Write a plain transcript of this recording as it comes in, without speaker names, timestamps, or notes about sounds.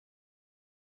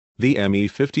The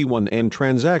ME51N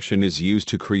transaction is used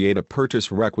to create a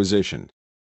purchase requisition.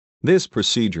 This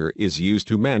procedure is used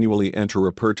to manually enter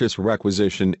a purchase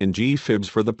requisition in GFEBS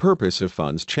for the purpose of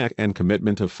funds check and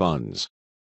commitment of funds.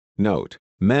 Note: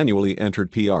 manually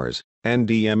entered PRs and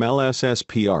DMLSS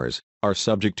PRs are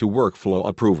subject to workflow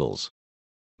approvals.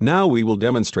 Now we will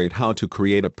demonstrate how to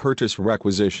create a purchase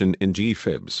requisition in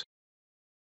GFEBS.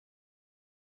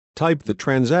 Type the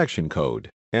transaction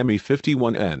code,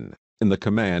 ME51N, in the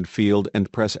command field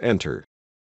and press Enter.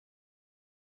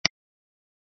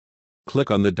 Click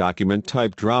on the Document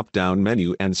Type drop-down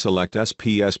menu and select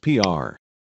SPR.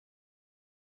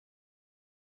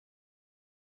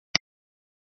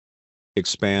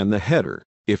 Expand the header,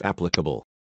 if applicable.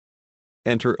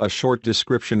 Enter a short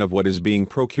description of what is being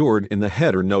procured in the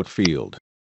header note field.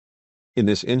 In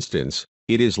this instance,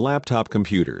 it is laptop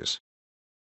computers.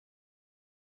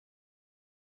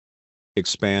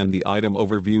 Expand the Item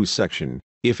Overview section,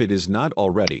 if it is not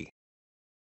already.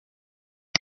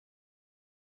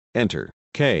 Enter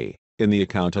K in the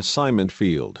Account Assignment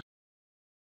field.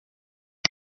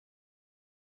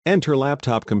 Enter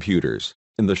Laptop Computers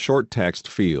in the Short Text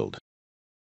field.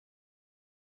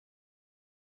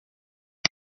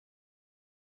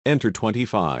 Enter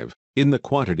 25 in the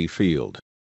Quantity field.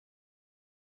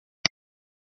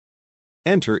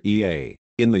 Enter EA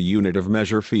in the Unit of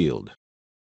Measure field.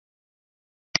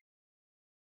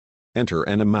 Enter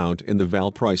an amount in the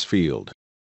Val Price field.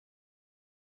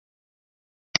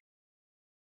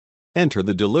 Enter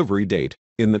the delivery date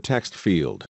in the text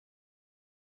field.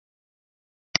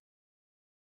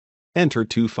 Enter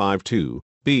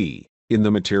 252B in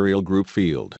the Material Group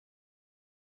field.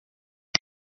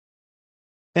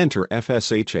 Enter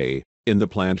FSHA in the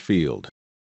Plant field.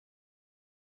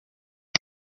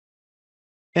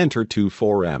 Enter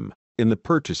 24M in the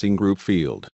Purchasing Group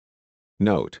field.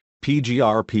 Note: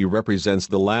 PGRP represents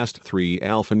the last three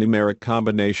alphanumeric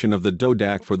combination of the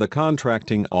DODAC for the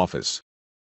contracting office.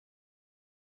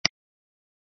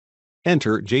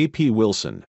 Enter J.P.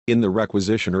 Wilson in the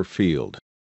Requisitioner field.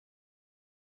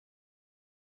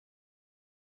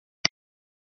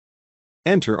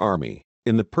 Enter Army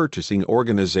in the Purchasing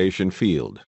Organization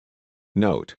field.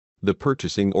 Note: the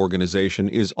purchasing organization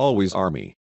is always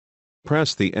Army.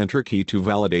 Press the Enter key to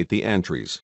validate the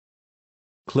entries.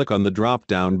 Click on the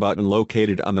drop-down button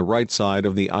located on the right side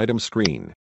of the item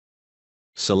screen.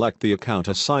 Select the Account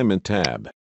Assignment tab.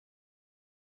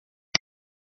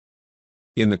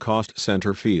 In the Cost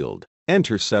Center field,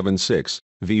 enter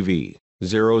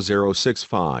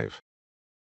 76VV0065.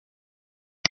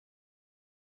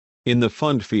 In the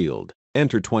Fund field,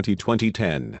 enter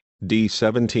 2020-10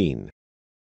 D17.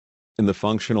 In the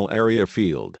Functional Area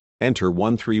field, enter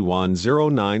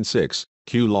 131096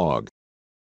 QLog.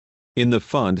 In the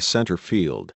Fund Center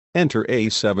field, enter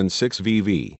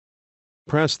A76VV.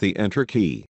 Press the Enter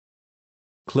key.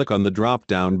 Click on the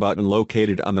drop-down button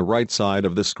located on the right side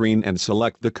of the screen and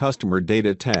select the Customer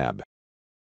Data tab.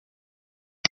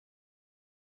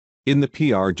 In the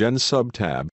PR Gen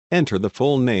sub-tab, enter the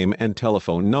full name and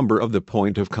telephone number of the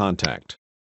point of contact.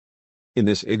 In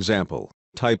this example,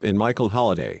 type in Michael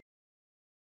Holliday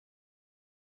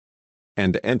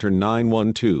and enter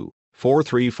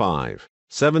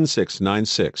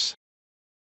 912-435-7696.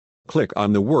 Click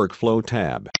on the Workflow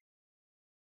tab.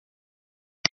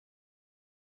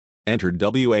 Enter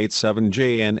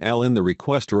W87JNL in the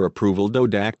Requester Approval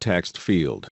DODAC text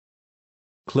field.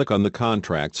 Click on the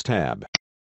Contracts tab.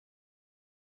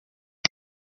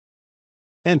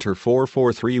 Enter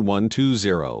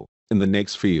 443120 in the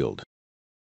NAICS field.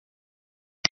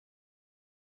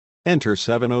 Enter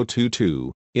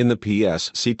 7022 in the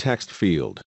PSC text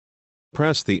field.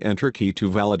 Press the Enter key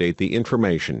to validate the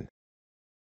information.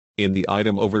 In the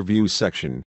Item Overview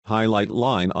section, highlight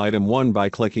line item 1 by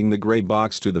clicking the gray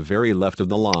box to the very left of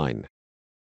the line.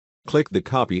 Click the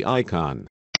copy icon.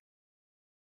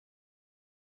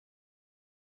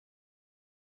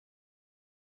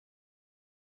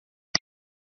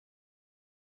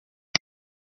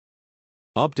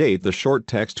 Update the short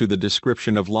text to the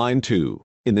description of line 2.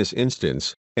 In this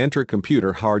instance, enter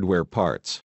computer hardware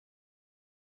parts.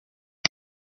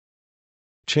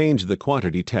 Change the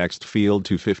quantity text field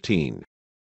to 15.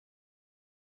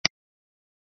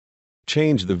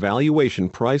 Change the valuation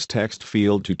price text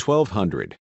field to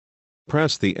 1200.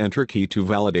 Press the Enter key to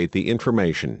validate the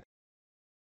information.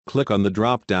 Click on the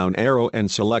drop-down arrow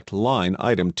and select line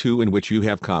item 2 in which you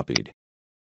have copied.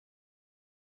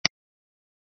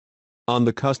 On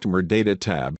the Customer Data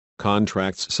tab,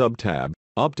 Contracts sub-tab,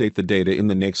 update the data in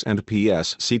the NAICS and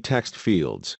PSC text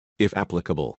fields, if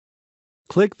applicable.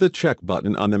 Click the Check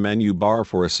button on the menu bar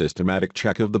for a systematic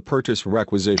check of the purchase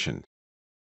requisition.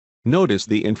 Notice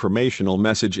the informational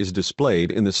message is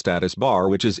displayed in the status bar,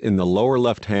 which is in the lower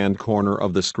left-hand corner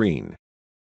of the screen.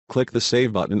 Click the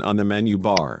Save button on the menu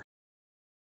bar.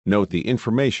 Note the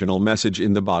informational message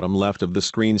in the bottom left of the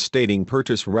screen stating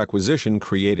Purchase Requisition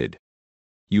created.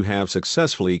 You have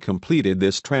successfully completed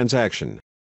this transaction.